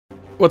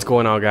What's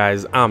going on,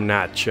 guys? I'm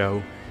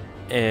Nacho,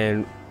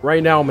 and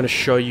right now I'm going to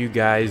show you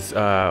guys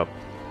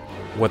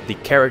what the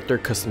character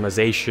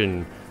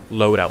customization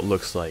loadout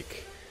looks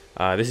like.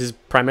 This is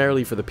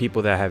primarily for the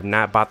people that have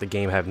not bought the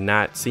game, have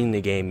not seen the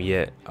game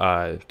yet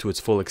to its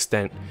full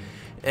extent,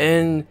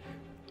 and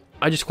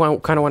I just kind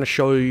of want to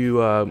show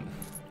you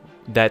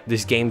that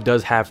this game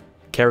does have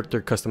character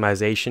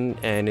customization,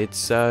 and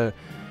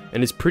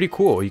it's pretty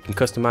cool. You can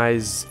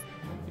customize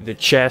the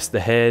chest, the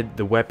head,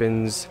 the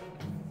weapons.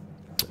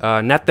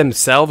 Not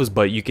themselves,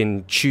 but you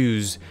can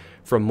choose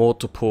from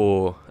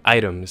multiple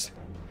items.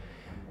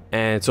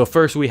 And so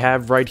first we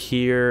have right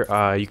here,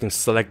 you can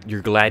select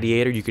your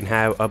gladiator. You can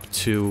have up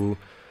to,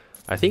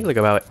 I think, like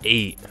about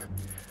 8.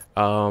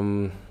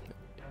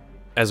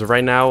 As of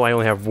right now, I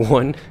only have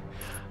 1.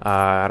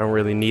 I don't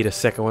really need a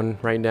second one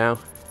right now.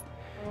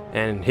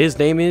 And his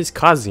name is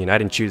Kazin. I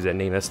didn't choose that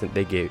name.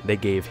 They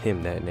gave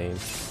him that name.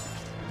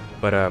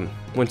 But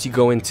once you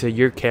go into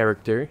your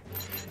character,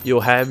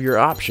 you'll have your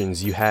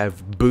options. You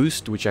have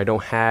boost, which I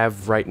don't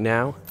have right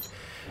now.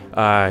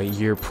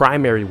 Your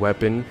primary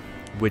weapon,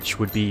 which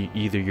would be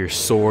either your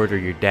sword or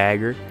your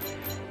dagger,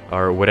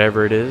 or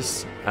whatever it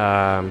is.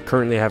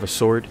 Currently I have a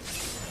sword.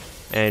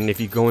 And if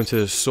you go into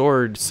the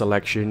sword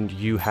selection,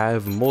 you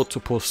have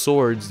multiple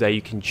swords that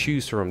you can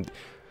choose from.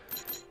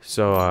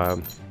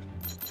 So,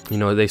 you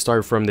know, they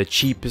start from the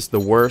cheapest, the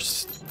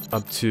worst,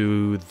 up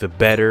to the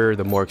better,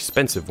 the more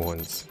expensive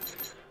ones.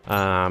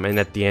 And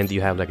at the end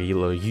you have like a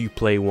little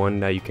Uplay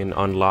one that you can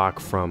unlock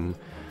from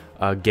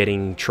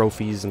getting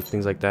trophies and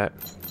things like that.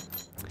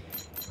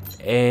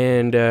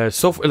 And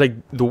so for, like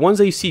the ones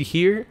that you see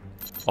here,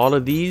 all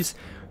of these,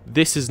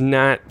 this is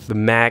not the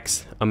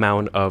max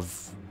amount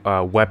of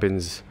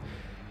weapons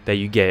that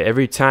you get.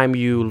 Every time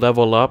you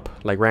level up,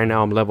 like right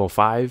now I'm level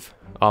 5,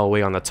 all the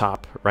way on the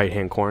top right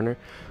hand corner,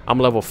 I'm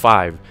level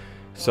 5.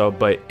 So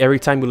but every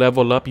time you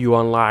level up, you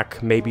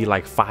unlock maybe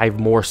like 5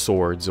 more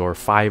swords, or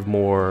 5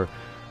 more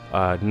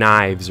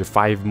knives, or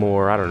 5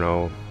 more, I don't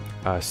know,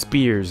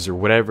 spears, or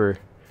whatever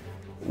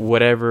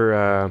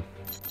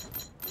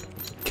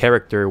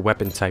character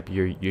weapon type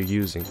you're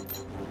using.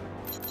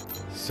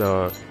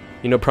 So,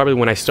 you know, probably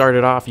when I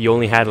started off, you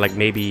only had like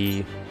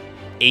maybe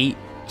 8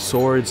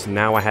 swords.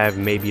 Now I have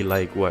maybe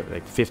like what,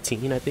 like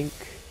 15, I think,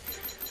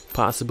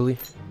 possibly.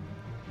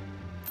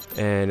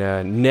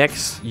 And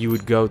next you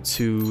would go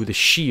to the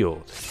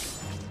shield.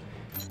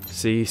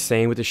 See,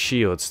 same with the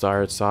shield.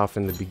 Starts off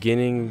in the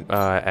beginning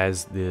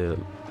as the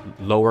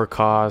lower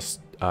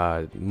cost,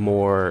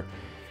 more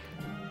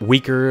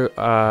weaker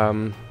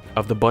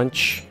of the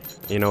bunch,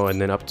 you know, and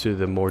then up to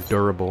the more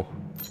durable.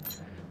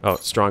 Oh,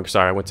 strong.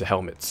 Sorry, I went to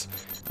helmets.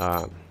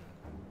 Oh,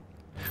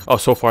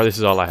 so far this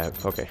is all I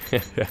have. Okay.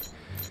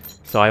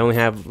 So I only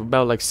have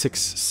about like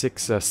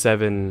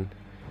seven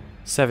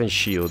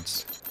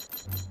shields.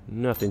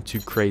 Nothing too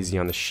crazy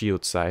on the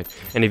shield side.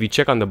 And if you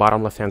check on the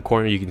bottom left hand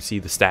corner, you can see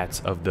the stats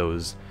of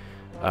those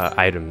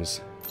items.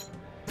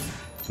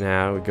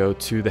 Now we go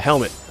to the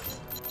helmet.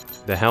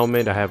 The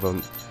helmet, I have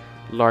a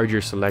larger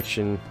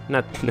selection,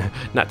 not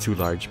too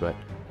large, but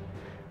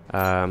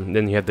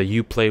then you have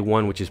the Uplay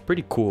one, which is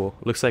pretty cool.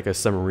 Looks like a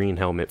submarine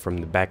helmet from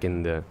the back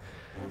in the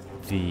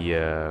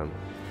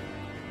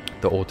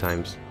old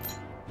times.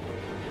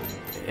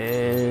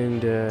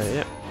 And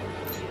yeah,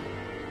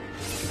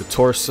 the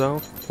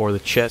torso, or the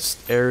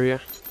chest area.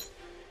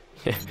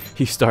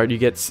 you start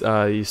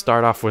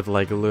off with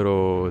like a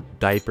little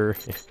diaper,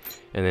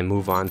 and then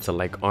move on to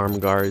like arm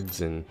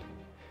guards and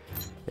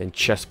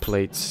chest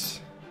plates.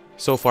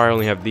 So far I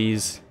only have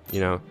these,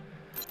 you know.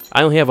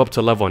 I only have up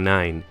to level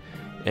 9,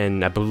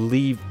 and I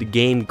believe the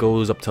game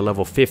goes up to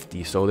level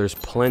 50, so there's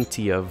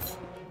plenty of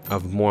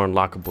more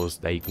unlockables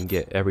that you can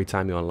get every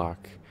time you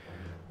unlock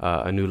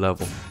a new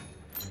level.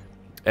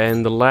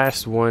 And the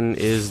last one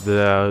is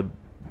the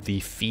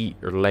feet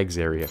or legs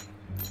area.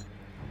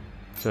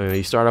 So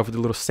you start off with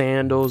the little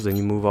sandals, then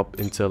you move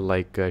up into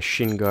like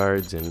shin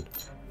guards, and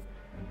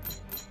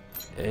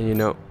you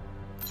know,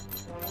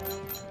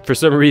 for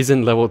some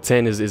reason level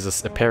 10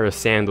 is a pair of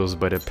sandals,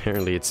 but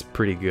apparently it's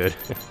pretty good.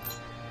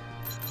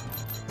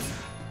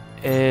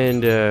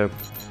 And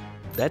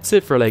that's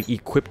it for like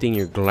equipping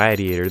your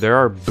gladiator. There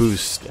are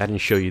boosts. I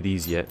didn't show you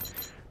these yet.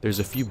 There's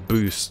a few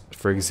boosts.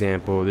 For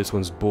example, this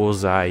one's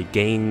bullseye.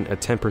 Gain a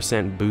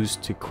 10%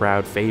 boost to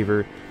crowd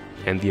favor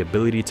and the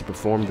ability to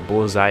perform the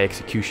bullseye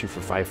execution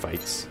for 5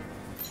 fights.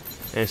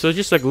 And so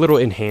just like little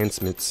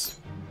enhancements.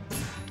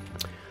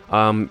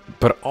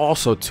 But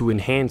also to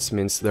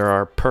enhancements, there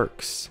are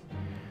perks.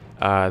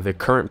 The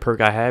current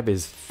perk I have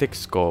is Thick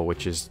Skull,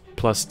 which is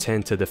plus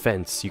 10 to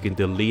defense. You can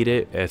delete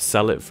it and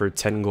sell it for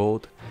 10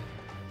 gold.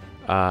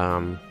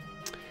 Currently,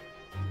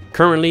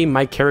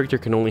 my character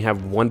can only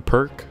have 1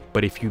 perk,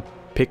 but if you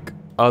pick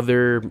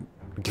other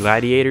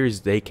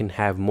gladiators, they can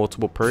have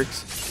multiple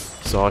perks.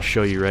 So I'll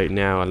show you right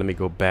now. Let me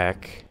go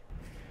back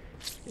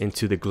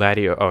into the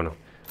gladiator. Oh no,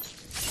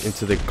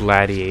 into the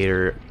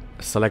gladiator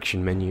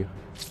selection menu.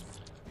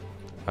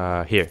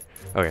 Here.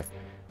 Okay.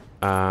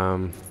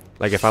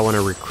 Like if I want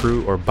to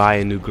recruit or buy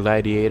a new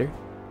gladiator,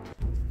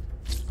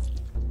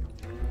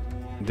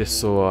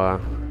 this will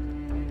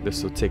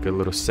take a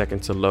little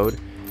second to load.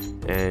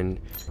 And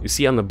you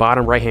see on the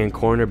bottom right hand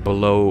corner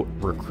below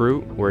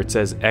recruit, where it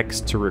says X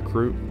to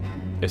recruit,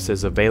 it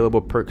says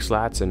available perk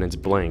slots, and it's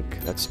blank.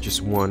 That's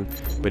just one.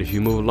 But if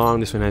you move along,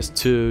 this one has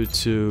two.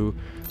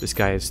 This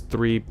guy has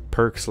 3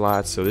 perk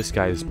slots, so this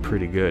guy is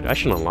pretty good. I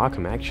should unlock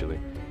him actually.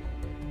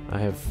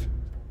 I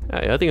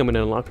think I'm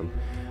gonna unlock him.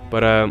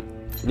 But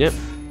yep.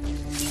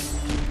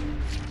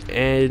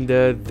 And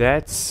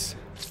that's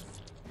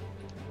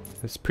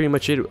pretty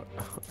much it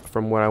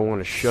from what I want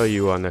to show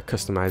you on the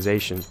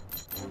customization.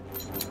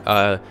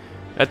 I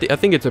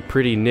think it's a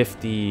pretty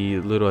nifty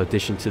little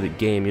addition to the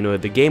game. You know,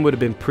 the game would have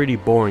been pretty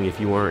boring if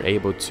you weren't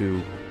able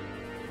to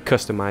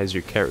customize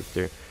your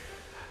character.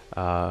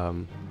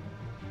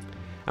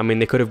 I mean,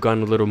 they could have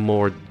gone a little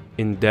more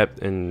in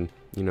depth and,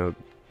 you know,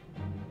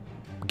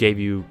 gave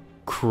you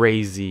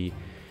crazy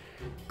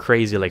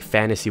like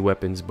fantasy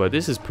weapons, but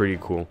this is pretty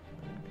cool.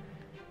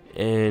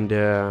 And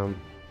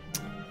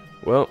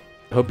well,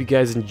 hope you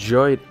guys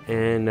enjoyed,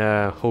 and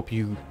hope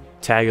you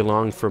tag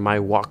along for my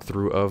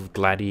walkthrough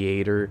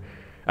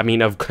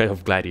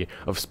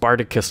of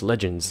Spartacus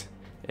Legends.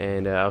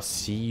 And I'll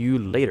see you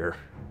later.